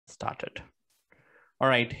started. All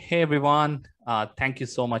right. Hey, everyone. Thank you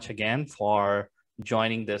so much again for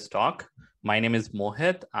joining this talk. My name is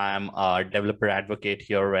Mohith. I'm a developer advocate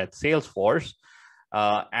here at Salesforce.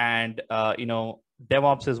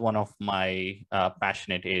 DevOps is one of my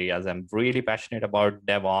passionate areas. I'm really passionate about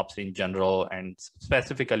DevOps in general and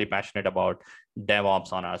specifically passionate about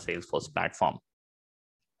DevOps on our Salesforce platform.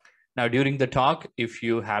 Now, during the talk, if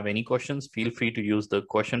you have any questions, feel free to use the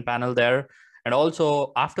question panel there. And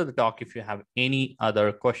also after the talk, if you have any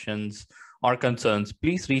other questions or concerns,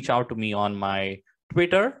 please reach out to me on my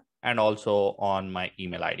Twitter and also on my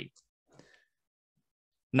email ID.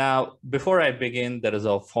 Now, before I begin, there is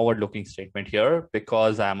a forward-looking statement here.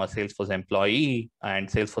 Because I'm a Salesforce employee and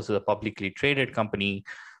Salesforce is a publicly traded company,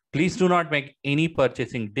 please do not make any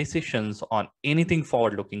purchasing decisions on anything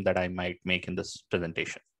forward-looking that I might make in this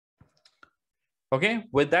presentation. Okay,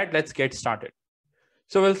 with that, let's get started.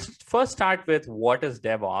 So we'll first start with what is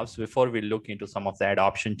DevOps before we look into some of the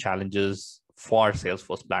adoption challenges for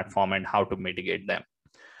Salesforce platform and how to mitigate them.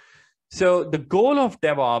 So the goal of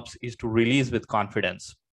DevOps is to release with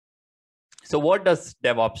confidence. So what does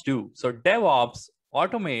DevOps do? So DevOps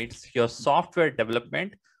automates your software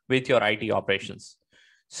development with your IT operations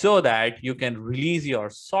so that you can release your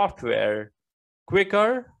software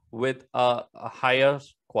quicker with a higher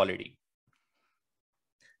quality.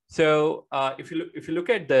 So if you look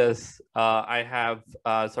at this, I have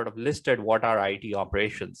sort of listed what are IT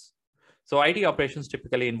operations. So IT operations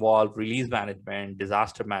typically involve release management,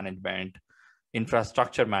 disaster management,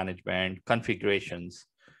 infrastructure management, configurations.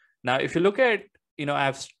 Now, if you look at,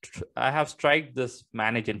 I have striked this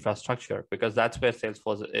manage infrastructure because that's where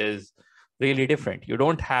Salesforce is really different. You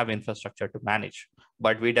don't have infrastructure to manage,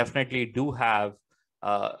 but we definitely do have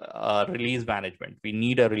a release management. We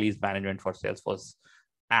need a release management for Salesforce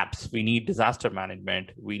apps. We need disaster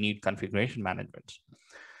management. We need configuration management.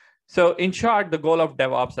 So in short, the goal of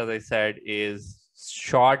DevOps, as I said, is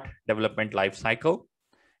short development lifecycle,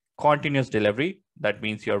 continuous delivery. That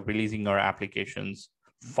means you're releasing your applications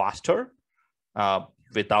faster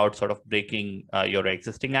without sort of breaking your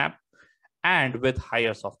existing app and with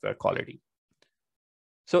higher software quality.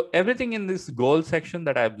 So everything in this goal section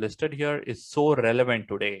that I've listed here is so relevant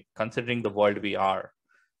today, considering the world we are.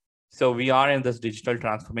 So we are in this digital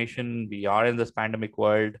transformation, we are in this pandemic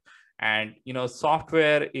world, and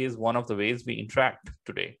software is one of the ways we interact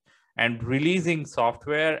today. And releasing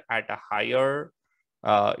software at a higher,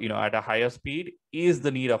 at a higher speed is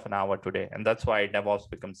the need of an hour today, and that's why DevOps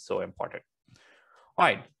becomes so important. All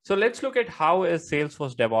right, so let's look at how is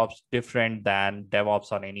Salesforce DevOps different than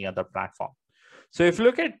DevOps on any other platform. So if you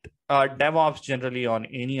look at DevOps generally on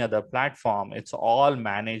any other platform, it's all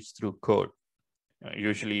managed through code.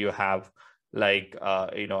 Usually you have like,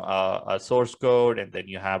 a source code, and then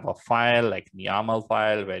you have a file like YAML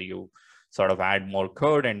file where you sort of add more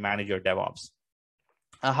code and manage your DevOps.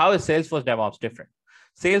 How is Salesforce DevOps different?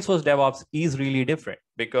 Salesforce DevOps is really different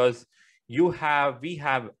because we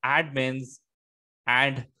have admins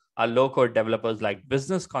and low-code developers like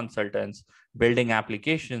business consultants building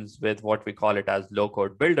applications with what we call it as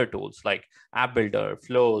low-code builder tools like App Builder,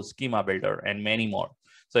 Flows, Schema Builder, and many more.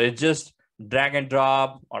 So it's just drag and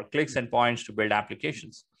drop or clicks and points to build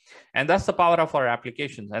applications. And that's the power of our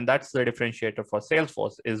applications. And that's the differentiator for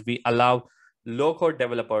Salesforce is we allow low-code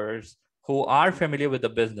developers who are familiar with the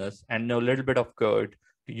business and know a little bit of code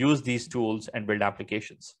to use these tools and build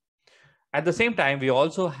applications. At the same time, we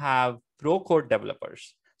also have pro-code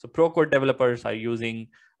developers. So pro-code developers are using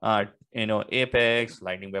Apex,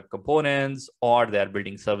 Lightning Web Components, or they're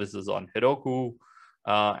building services on Heroku,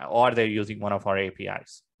 or they're using one of our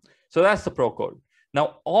APIs. So that's the pro code.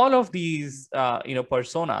 Now, all of these,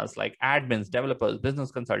 personas like admins, developers,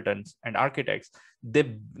 business consultants, and architects,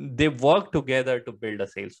 they work together to build a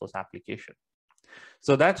Salesforce application.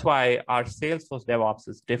 So that's why our Salesforce DevOps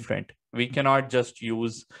is different. We cannot just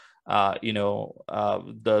use, we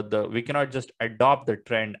cannot just adopt the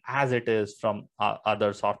trend as it is from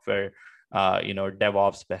other software,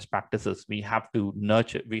 DevOps best practices. We have to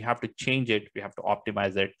nurture, we have to change it, we have to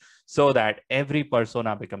optimize it so that every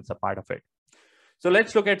persona becomes a part of it. So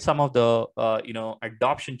let's look at some of the,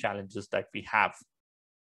 adoption challenges that we have.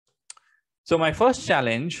 So my first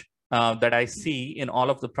challenge that I see in all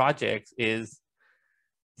of the projects is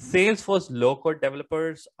Salesforce low-code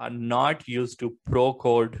developers are not used to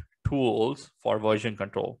pro-code tools for version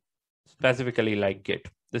control, specifically like Git.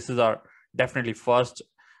 This is our definitely first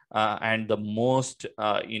and the most,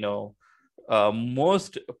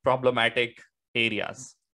 most problematic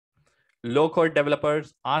areas. Low-code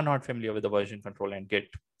developers are not familiar with the version control and Git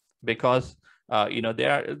because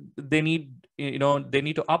they need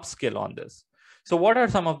to upskill on this. So what are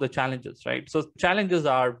some of the challenges, right? So challenges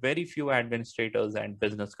are very few administrators and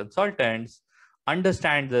business consultants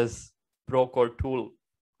understand this pro code tool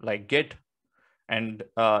like Git, and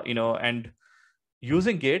and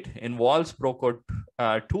using Git involves pro code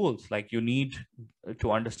tools. Like you need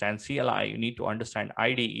to understand CLI, you need to understand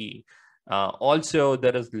IDE. Also,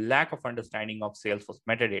 there is lack of understanding of Salesforce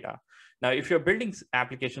metadata. Now, if you're building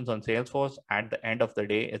applications on Salesforce, at the end of the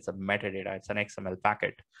day, it's a metadata, it's an XML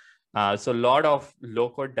packet. So a lot of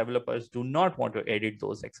low-code developers do not want to edit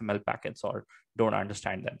those XML packets or don't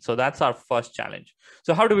understand them. So that's our first challenge.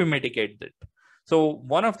 So how do we mitigate it? So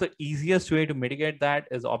one of the easiest way to mitigate that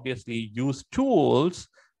is obviously use tools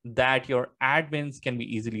that your admins can be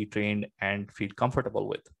easily trained and feel comfortable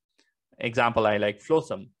with. Example, I like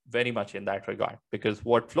Flowsum very much in that regard, because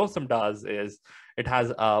what Flowsum does is it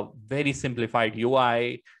has a very simplified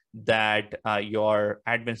UI that your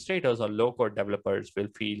administrators or low-code developers will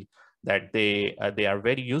feel that they are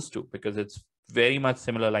very used to, because it's very much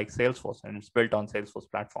similar like Salesforce and it's built on Salesforce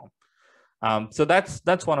platform. So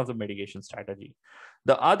that's one of the mitigation strategy.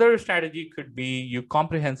 The other strategy could be you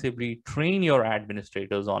comprehensively train your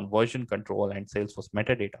administrators on version control and Salesforce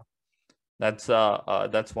metadata.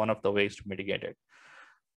 That's one of the ways to mitigate it.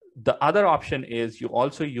 The other option is you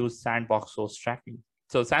also use sandbox source tracking.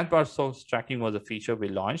 So sandbox source tracking was a feature we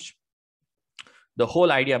launched. The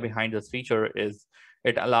whole idea behind this feature is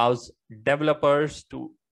it allows developers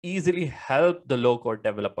to easily help the low-code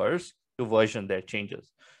developers to version their changes.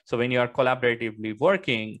 So when you are collaboratively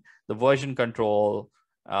working, the version control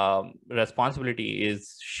responsibility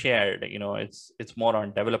is shared. It's more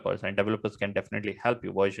on developers, and developers can definitely help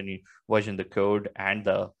you version the code and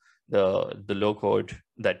the low code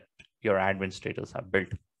that your administrators have built.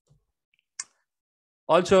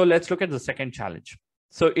 Also, let's look at the second challenge.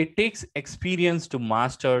 So it takes experience to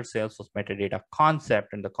master Salesforce metadata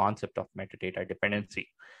concept and the concept of metadata dependency.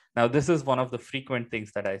 Now, this is one of the frequent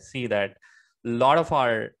things that I see, that a lot of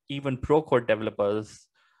our even pro code developers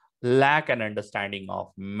lack an understanding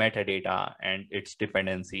of metadata and its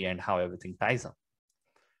dependency and how everything ties up.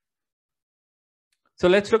 So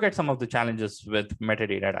let's look at some of the challenges with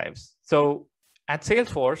metadata types. So at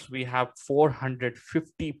Salesforce, we have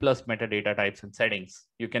 450 plus metadata types and settings.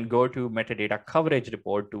 You can go to metadata coverage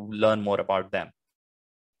report to learn more about them.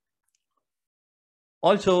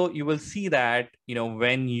 Also, you will see that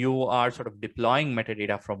when you are sort of deploying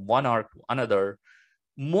metadata from one org to another,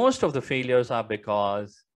 most of the failures are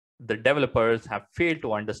because the developers have failed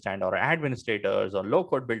to understand, or administrators or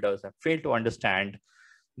low-code builders have failed to understand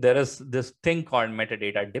there is this thing called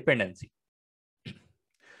metadata dependency.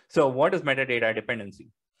 So what is metadata dependency?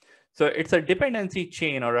 So it's a dependency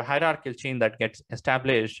chain or a hierarchical chain that gets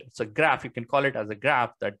established. It's a graph. You can call it as a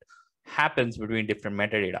graph that happens between different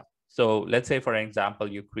metadata. So let's say, for example,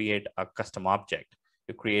 you create a custom object.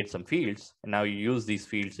 You create some fields, and now you use these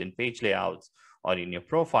fields in page layouts or in your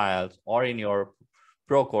profiles or in your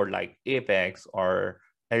pro code like Apex or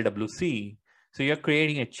LWC. So you're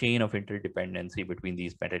creating a chain of interdependency between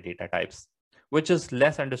these metadata types, which is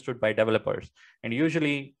less understood by developers. And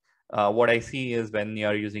usually what I see is when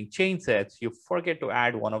you're using chain sets, you forget to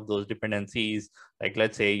add one of those dependencies. Like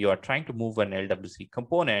let's say you are trying to move an LWC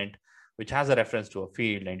component, which has a reference to a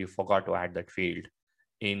field, and you forgot to add that field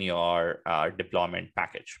in your deployment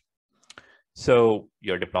package. So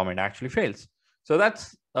your deployment actually fails. So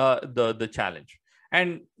that's the challenge.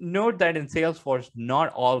 And note that in Salesforce,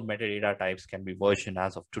 not all metadata types can be versioned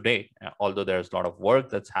as of today, although there's a lot of work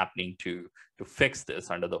that's happening to fix this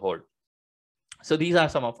under the hood. So these are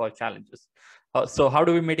some of our challenges. So how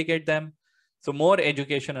do we mitigate them? So more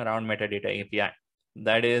education around metadata API.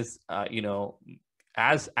 That is,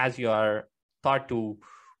 as you are taught to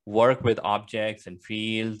work with objects and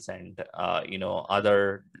fields and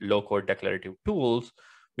other low-code declarative tools,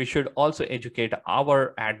 we should also educate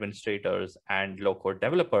our administrators and low-code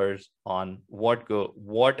developers on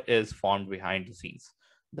what is formed behind the scenes,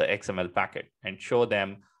 the XML packet, and show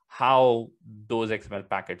them how those XML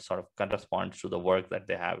packets sort of correspond to the work that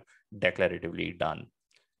they have declaratively done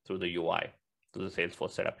through the UI, through the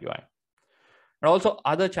Salesforce setup UI. And also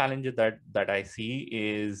other challenges that I see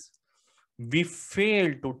is we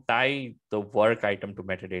fail to tie the work item to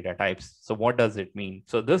metadata types. So what does it mean?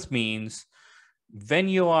 So this means when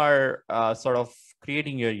you are sort of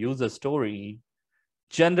creating your user story,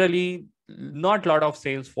 generally not a lot of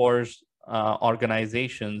Salesforce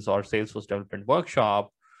organizations or Salesforce development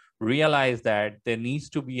workshop realize that there needs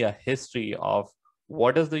to be a history of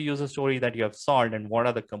what is the user story that you have solved and what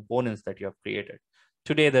are the components that you have created.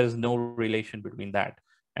 Today, there is no relation between that.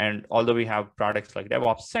 And although we have products like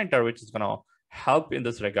DevOps Center, which is going to help in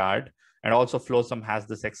this regard, And also Flowsum has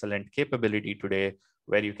this excellent capability today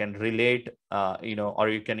where you can relate, or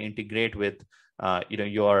you can integrate with,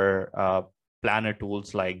 your planner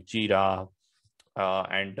tools like Jira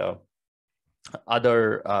and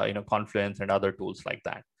other, Confluence and other tools like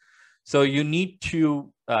that. So you need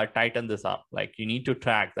to tighten this up. Like you need to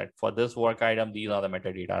track that for this work item, these are the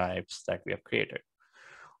metadata types that we have created.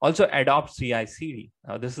 Also adopt CI/CD.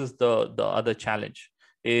 This is the other challenge.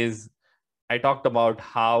 Is I talked about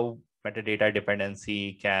how metadata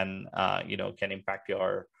dependency can impact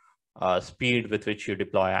your speed with which you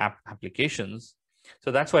deploy applications.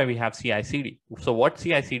 So that's why we have CI/CD. So what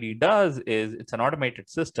CI/CD does is it's an automated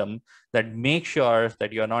system that makes sure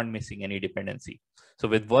that you're not missing any dependency. So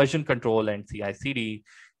with version control and CI/CD,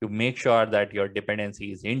 you make sure that your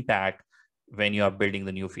dependency is intact when you are building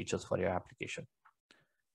the new features for your application.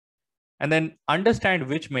 And then understand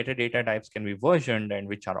which metadata types can be versioned and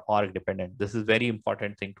which are org dependent. This is very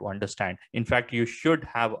important thing to understand. In fact, you should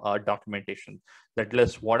have a documentation that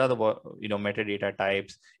lists what are the metadata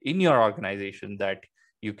types in your organization that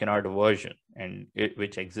you cannot version and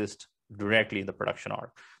which exist directly in the production org.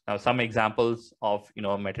 Now, some examples of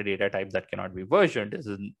metadata type that cannot be versioned is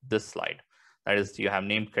in this slide. That is, you have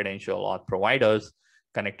named credential auth providers,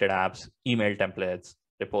 connected apps, email templates,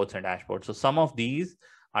 reports and dashboards. So some of these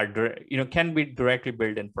are can be directly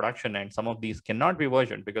built in production, and some of these cannot be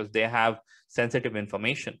versioned because they have sensitive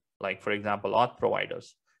information. Like for example, auth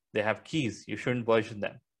providers, they have keys. You shouldn't version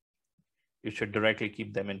them. You should directly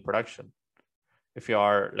keep them in production. If you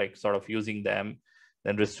are like sort of using them,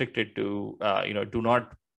 then restrict it to do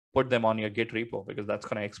not put them on your Git repo because that's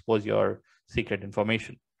going to expose your secret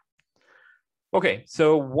information. Okay,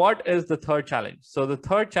 so what is the third challenge? So the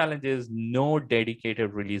third challenge is no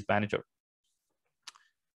dedicated release manager.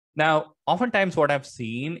 Now, oftentimes what I've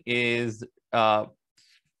seen is as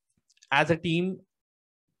a team,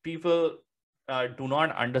 people do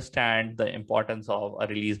not understand the importance of a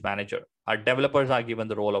release manager. Our developers are given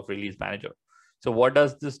the role of release manager. So what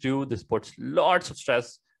does this do? This puts lots of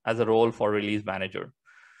stress as a role for release manager.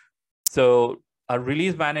 So a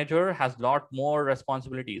release manager has a lot more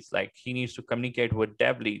responsibilities, like he needs to communicate with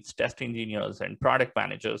dev leads, test engineers, and product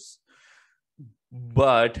managers.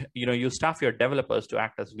 But you staff your developers to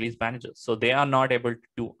act as release managers, so they are not able to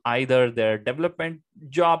do either their development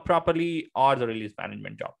job properly or the release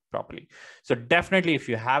management job properly. So definitely, if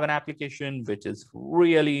you have an application which is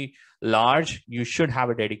really large, you should have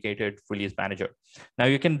a dedicated release manager. Now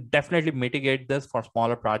you can definitely mitigate this for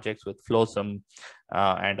smaller projects with Flowsum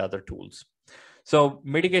and other tools. So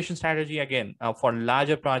mitigation strategy, again, for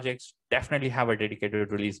larger projects, definitely have a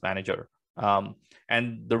dedicated release manager.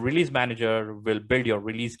 And the release manager will build your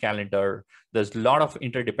release calendar. There's a lot of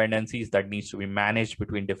interdependencies that needs to be managed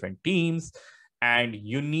between different teams. And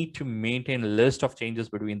you need to maintain a list of changes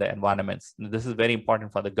between the environments. This is very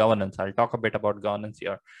important for the governance. I'll talk a bit about governance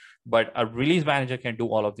here. But a release manager can do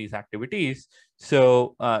all of these activities.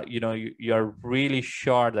 So, you're really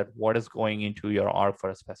sure that what is going into your org for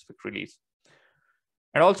a specific release.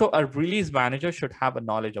 And also a release manager should have a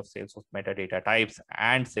knowledge of Salesforce metadata types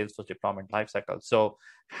and Salesforce deployment lifecycle. So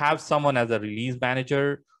have someone as a release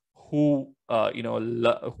manager who,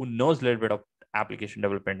 who knows a little bit of application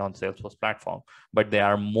development on Salesforce platform, but they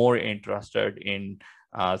are more interested in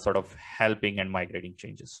sort of helping and migrating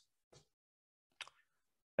changes.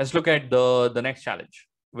 Let's look at the next challenge,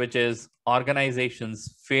 which is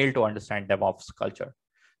organizations fail to understand DevOps culture.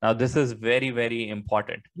 Now, this is very, very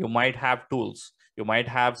important. You might have tools, you might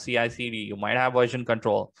have CI/CD, you might have version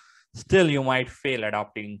control. Still, you might fail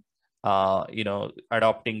adopting,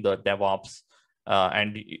 adopting the DevOps,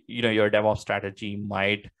 and your DevOps strategy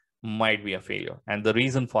might be a failure. And the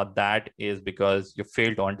reason for that is because you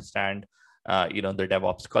fail to understand, the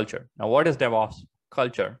DevOps culture. Now, what is DevOps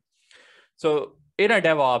culture? So in a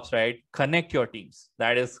DevOps, right, connect your teams.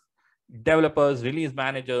 That is, developers, release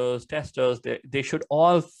managers, testers, they should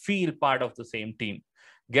all feel part of the same team.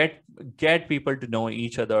 Get people to know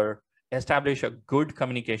each other, establish a good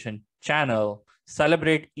communication channel,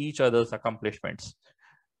 celebrate each other's accomplishments,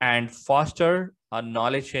 and foster a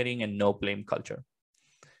knowledge sharing and no blame culture.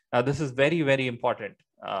 Now, this is very, very important.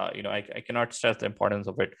 I cannot stress the importance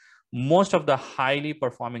of it. Most of the highly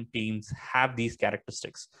performing teams have these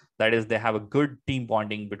characteristics. That is, they have a good team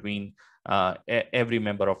bonding between every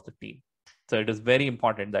member of the team. So it is very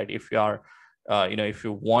important that if you are, if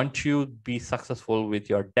you want to be successful with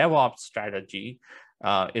your DevOps strategy,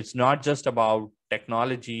 it's not just about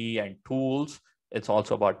technology and tools, it's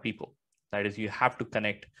also about people. That is, you have to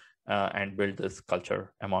connect and build this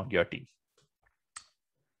culture among your team.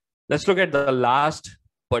 Let's look at the last,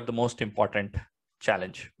 but the most important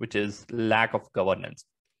challenge, which is lack of governance.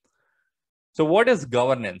 So what is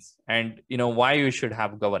governance, and why you should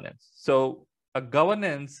have governance? So a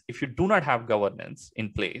governance, if you do not have governance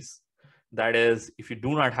in place, that is, if you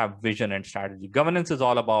do not have vision and strategy, governance is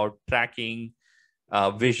all about tracking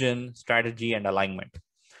vision, strategy, and alignment.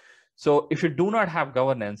 So if you do not have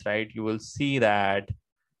governance, right, you will see that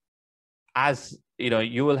as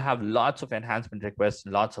you will have lots of enhancement requests,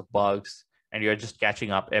 lots of bugs, and you're just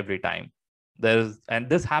catching up every time. And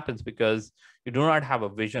this happens because you do not have a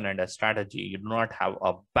vision and a strategy. You do not have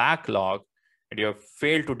a backlog, and you have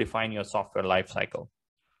failed to define your software lifecycle.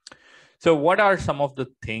 So what are some of the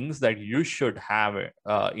things that you should have,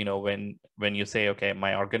 when you say, okay,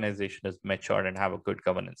 my organization is matured and have a good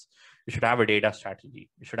governance? You should have a data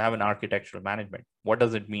strategy. You should have an architectural management. What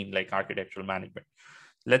does it mean, like architectural management?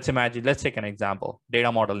 Let's take an example,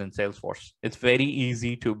 data model in Salesforce. It's very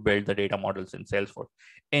easy to build the data models in Salesforce.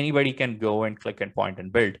 Anybody can go and click and point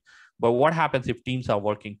and build. But what happens if teams are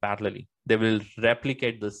working parallelly? They will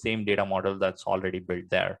replicate the same data model that's already built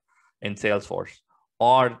there in Salesforce.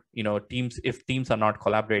 Or, if teams are not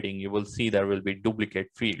collaborating, you will see there will be duplicate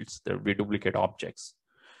fields, there will be duplicate objects.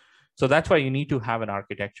 So that's why you need to have an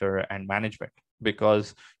architecture and management,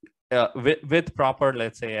 because with proper,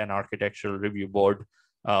 let's say, an architectural review board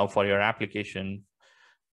for your application,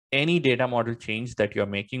 any data model change that you're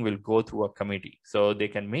making will go through a committee, so they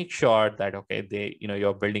can make sure that, okay,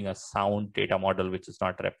 you're building a sound data model which is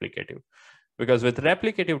not replicative. Because with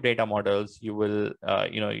replicative data models, you will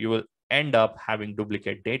end up having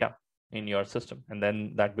duplicate data in your system, and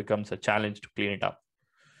then that becomes a challenge to clean it up.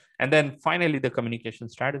 And then finally, the communication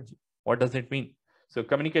strategy. What does it mean? So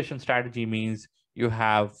communication strategy means you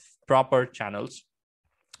have proper channels,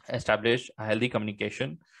 establish a healthy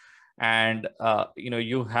communication, and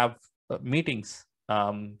you have meetings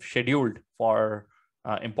scheduled for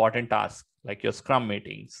important tasks, like your Scrum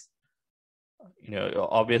meetings.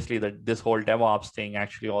 Obviously this whole DevOps thing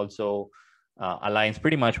actually also aligns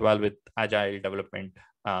pretty much well with agile development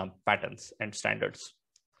patterns and standards.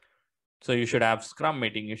 So you should have Scrum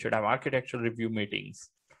meeting, you should have architectural review meetings.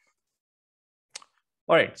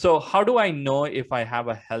 All right, so how do I know if I have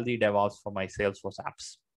a healthy DevOps for my Salesforce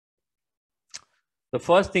apps? The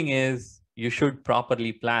first thing is you should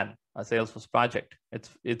properly plan a Salesforce project.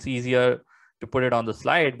 It's easier to put it on the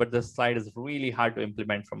slide, but this slide is really hard to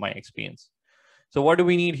implement from my experience. So what do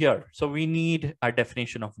we need here? So we need a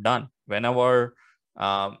definition of done. Whenever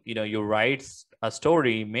you write a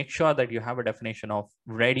story, make sure that you have a definition of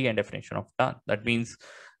ready and definition of done. That means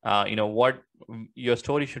what your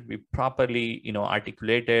story should be properly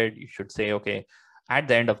articulated. You should say, okay, at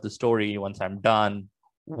the end of the story, once I'm done,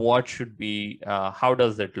 what should be, how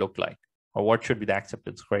does it look like, or what should be the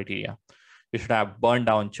acceptance criteria? You should have burn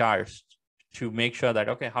down charts to make sure that,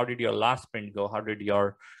 okay, how did your last sprint go? How did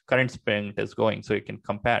your current sprint is going? So you can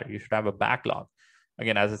compare. You should have a backlog.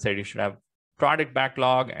 Again, as I said, you should have product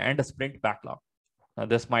backlog and a sprint backlog. Now,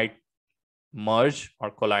 this might merge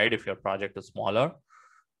or collide if your project is smaller,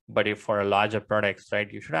 but if for a larger products,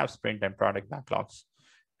 right, you should have sprint and product backlogs.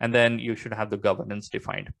 And then you should have the governance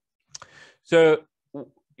defined. So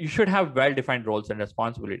you should have well-defined roles and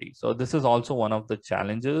responsibilities. So this is also one of the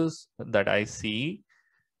challenges that I see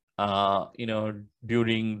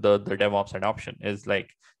during the DevOps adoption, is like,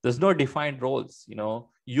 there's no defined roles.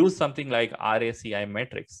 Use something like RACI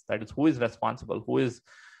metrics. That is, who is responsible, who is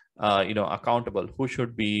accountable, who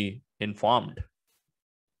should be informed,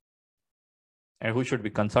 and who should be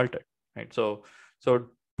consulted, right? So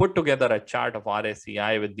put together a chart of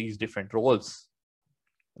RACI with these different roles.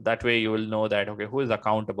 That way you will know that, okay, who is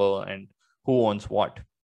accountable and who owns what.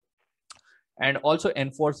 And also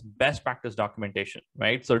enforce best practice documentation,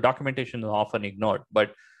 right? So documentation is often ignored,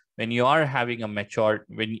 but when you are having a matured,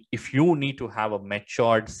 if you need to have a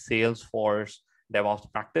matured Salesforce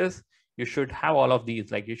DevOps practice, you should have all of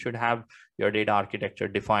these. Like, you should have your data architecture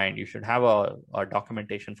defined. You should have a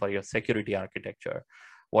documentation for your security architecture.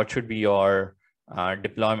 What should be your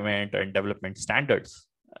deployment and development standards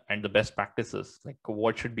and the best practices? Like,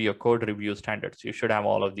 what should be your code review standards? You should have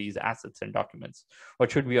all of these assets and documents.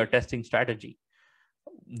 What should be your testing strategy?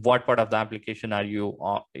 What part of the application are you,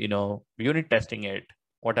 unit testing it?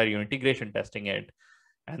 What are you integration testing it?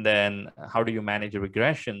 And then how do you manage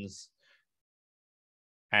regressions?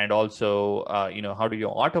 And also, how do you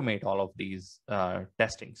automate all of these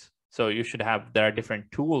testings? So you should have, there are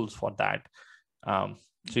different tools for that.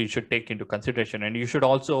 So you should take into consideration, and you should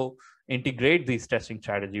also integrate these testing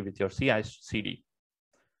strategy with your CI/CD.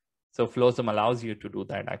 So Flowsum allows you to do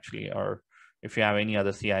that actually, or if you have any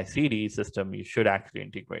other CI/CD system, you should actually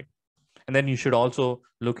integrate. And then you should also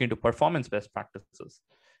look into performance best practices.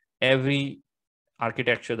 Every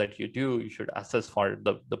architecture that you do, you should assess for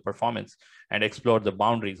the performance and explore the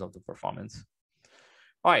boundaries of the performance.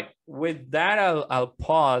 All right, with that, I'll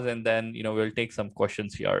pause, and then we'll take some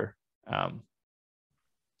questions here. All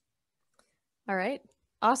right,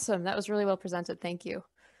 awesome. That was really well presented. Thank you.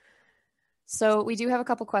 So we do have a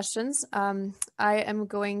couple questions. I am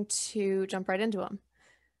going to jump right into them.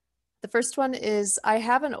 The first one is, I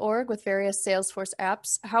have an org with various Salesforce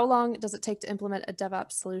apps. How long does it take to implement a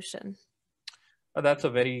DevOps solution? Oh, that's a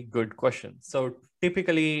very good question. So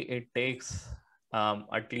typically it takes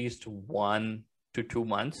at least 1 to 2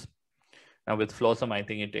 months. Now with Flosum, I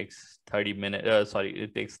think it takes 30 minutes.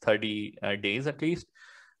 It takes 30 days at least.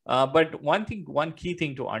 But one key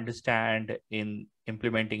thing to understand in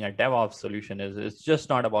implementing a DevOps solution is it's just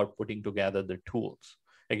not about putting together the tools.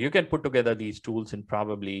 Like you can put together these tools in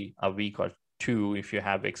probably a week or two if you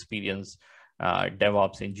have experienced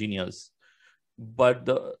DevOps engineers. But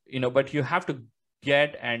you have to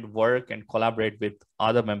get and work and collaborate with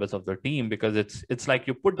other members of the team, because it's like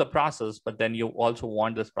you put the process, but then you also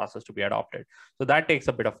want this process to be adopted. So that takes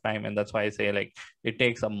a bit of time, and that's why I say like it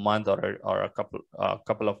takes a month or a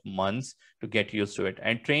couple of months to get used to it.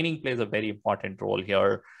 And training plays a very important role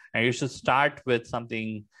here. And you should start with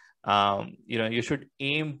something. You should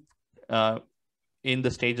aim in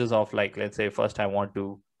the stages of, like, let's say first I want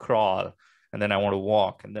to crawl, and then I want to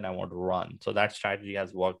walk, and then I want to run. So that strategy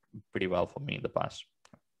has worked pretty well for me in the past.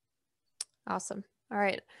 Awesome. All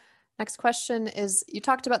right. Next question is, you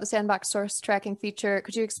talked about the sandbox source tracking feature.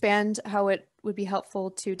 Could you expand how it would be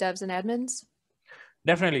helpful to devs and admins?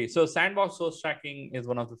 Definitely. So sandbox source tracking is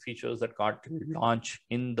one of the features that got launched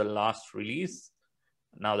in the last release.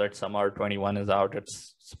 Now that summer 21 is out,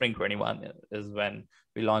 it's spring 21 is when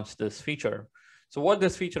we launched this feature. So what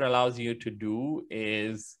this feature allows you to do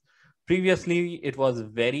is, previously, it was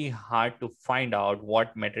very hard to find out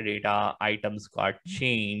what metadata items got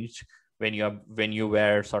changed when you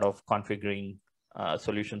were sort of configuring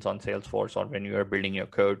solutions on Salesforce, or when you were building your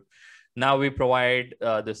code. Now we provide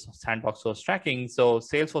this sandbox source tracking. So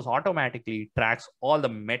Salesforce automatically tracks all the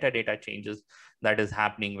metadata changes that is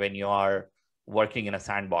happening when you are working in a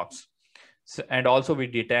sandbox. So, and also we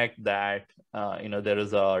detect that there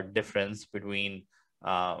is a difference between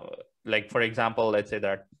like, for example, let's say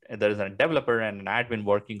that there is a developer and an admin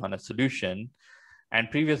working on a solution, and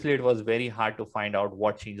previously it was very hard to find out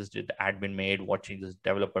what changes did the admin made, what changes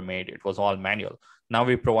developer made. It was all manual. Now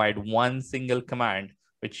we provide one single command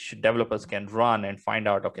which developers can run and find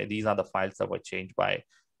out, okay, these are the files that were changed by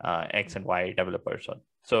X and Y developers.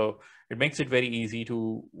 So it makes it very easy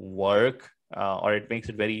to work, or it makes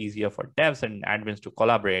it very easier for devs and admins to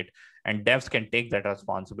collaborate, and devs can take that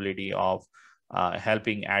responsibility of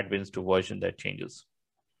helping admins to version their changes.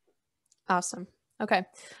 Awesome. Okay.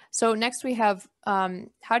 So next we have,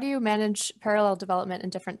 how do you manage parallel development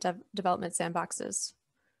in different development sandboxes?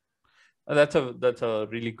 That's a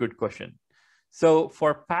really good question. So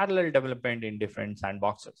for parallel development in different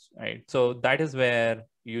sandboxes, right? So that is where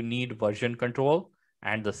you need version control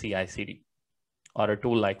and the CI/CD, or a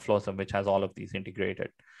tool like Flosum, which has all of these integrated.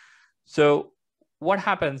 So what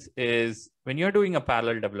happens is, when you're doing a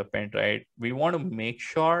parallel development, right, we want to make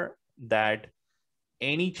sure that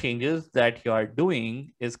any changes that you are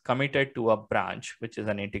doing is committed to a branch, which is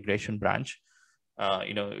an integration branch,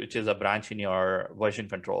 which is a branch in your version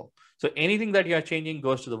control. So anything that you're changing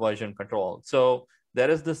goes to the version control. So there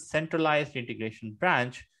is this centralized integration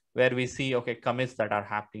branch where we see, okay, commits that are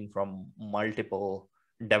happening from multiple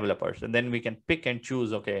developers. And then we can pick and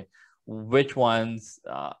choose, okay, which ones,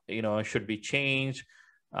 should be changed.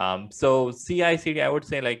 So CI/CD, I would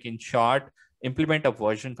say, like, in short, implement a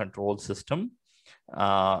version control system,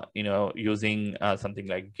 using something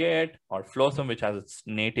like Git or Flosum, which has its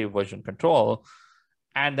native version control,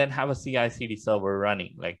 and then have a CI/CD server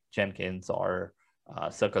running like Jenkins or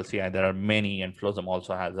Circle CI. There are many, and Flosum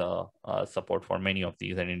also has a support for many of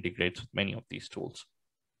these and integrates with many of these tools.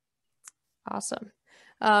 Awesome.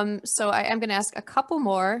 So I am going to ask a couple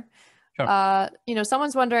more. Sure.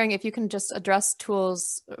 Someone's wondering if you can just address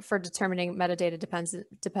tools for determining metadata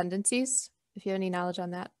dependencies, if you have any knowledge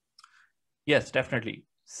on that. Yes, definitely.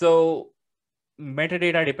 So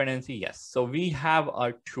metadata dependency, yes. So we have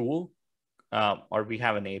a tool, or we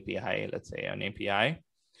have an API, let's say an API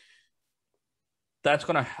that's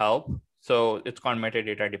going to help. So it's called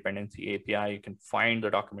metadata dependency API. You can find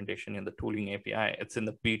the documentation in the tooling API. It's in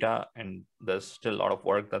the beta, and there's still a lot of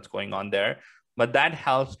work that's going on there, but that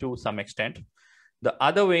helps to some extent. The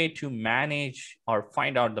other way to manage or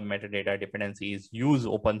find out the metadata dependency is use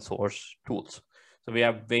open source tools. So we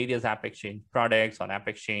have various AppExchange products on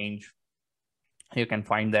AppExchange. You can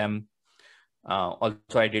find them. Also,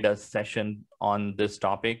 I did a session on this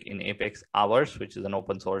topic in Apex Hours, which is an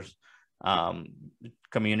open source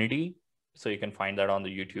community. So you can find that on the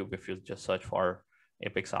YouTube if you just search for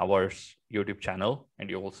Apex Hours YouTube channel, and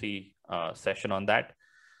you will see a session on that.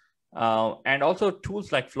 And also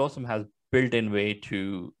tools like Flowsum has built-in way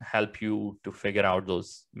to help you to figure out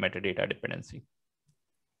those metadata dependency.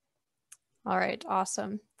 All right,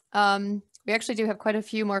 awesome. We actually do have quite a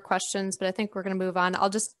few more questions, but I think we're going to move on. I'll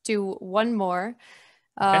just do one more.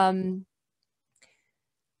 Okay.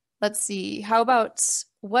 Let's see. How about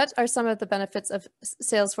what are some of the benefits of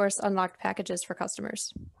Salesforce unlocked packages for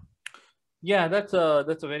customers? Yeah, that's a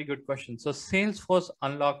very good question. So Salesforce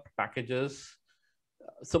unlocked packages.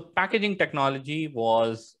 So packaging technology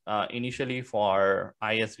was initially for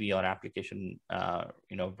ISV or application,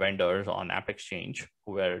 vendors on App Exchange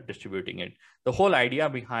who were distributing it. The whole idea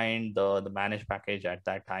behind the managed package at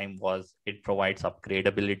that time was it provides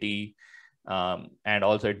upgradability, and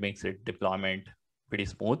also it makes it deployment pretty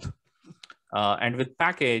smooth. And with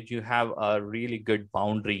package, you have a really good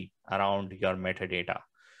boundary around your metadata.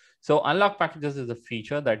 So unlock packages is a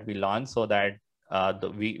feature that we launched so that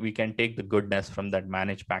we can take the goodness from that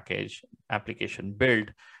managed package application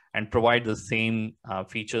build and provide the same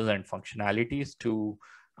features and functionalities to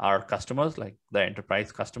our customers, like the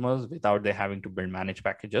enterprise customers, without they having to build managed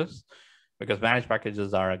packages, because managed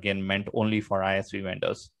packages are again meant only for ISV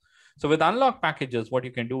vendors. So with unlock packages, what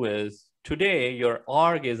you can do is today your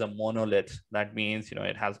org is a monolith. That means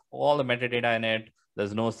it has all the metadata in it.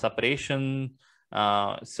 There's no separation.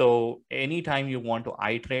 So anytime you want to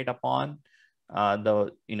iterate upon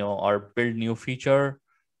or build new feature,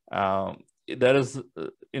 there's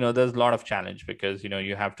a lot of challenge, because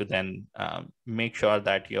you have to then make sure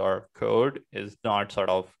that your code is not sort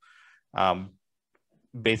of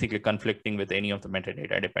basically conflicting with any of the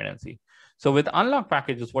metadata dependency. So with unlock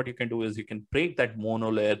packages, what you can do is you can break that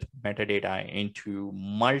monolith metadata into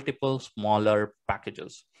multiple smaller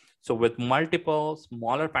packages. So with multiple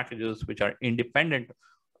smaller packages which are independent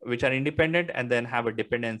and then have a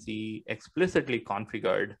dependency explicitly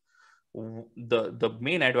configured, the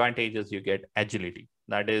main advantage is you get agility.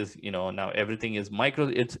 That is, now everything is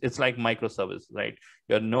it's like microservice, right?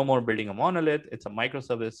 You're no more building a monolith, it's a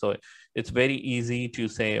microservice. So it's very easy to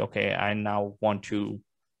say, okay, I now want to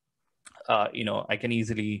I can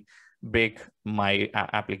easily break my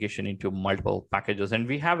application into multiple packages. And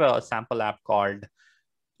we have a sample app called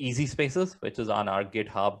Easy Spaces, which is on our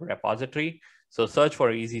GitHub repository. So search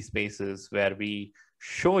for Easy Spaces, where we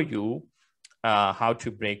show you how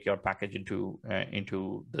to break your package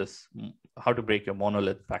how to break your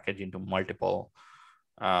monolith package into multiple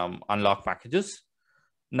unlock packages.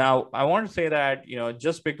 Now, I want to say that,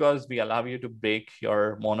 just because we allow you to break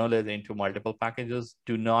your monolith into multiple packages,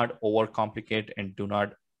 do not overcomplicate and do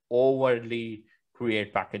not overly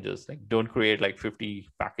create packages. Like, don't create like 50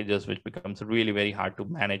 packages, which becomes really very hard to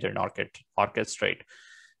manage and orchestrate.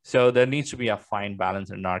 So there needs to be a fine balance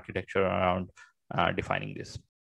in architecture around defining this.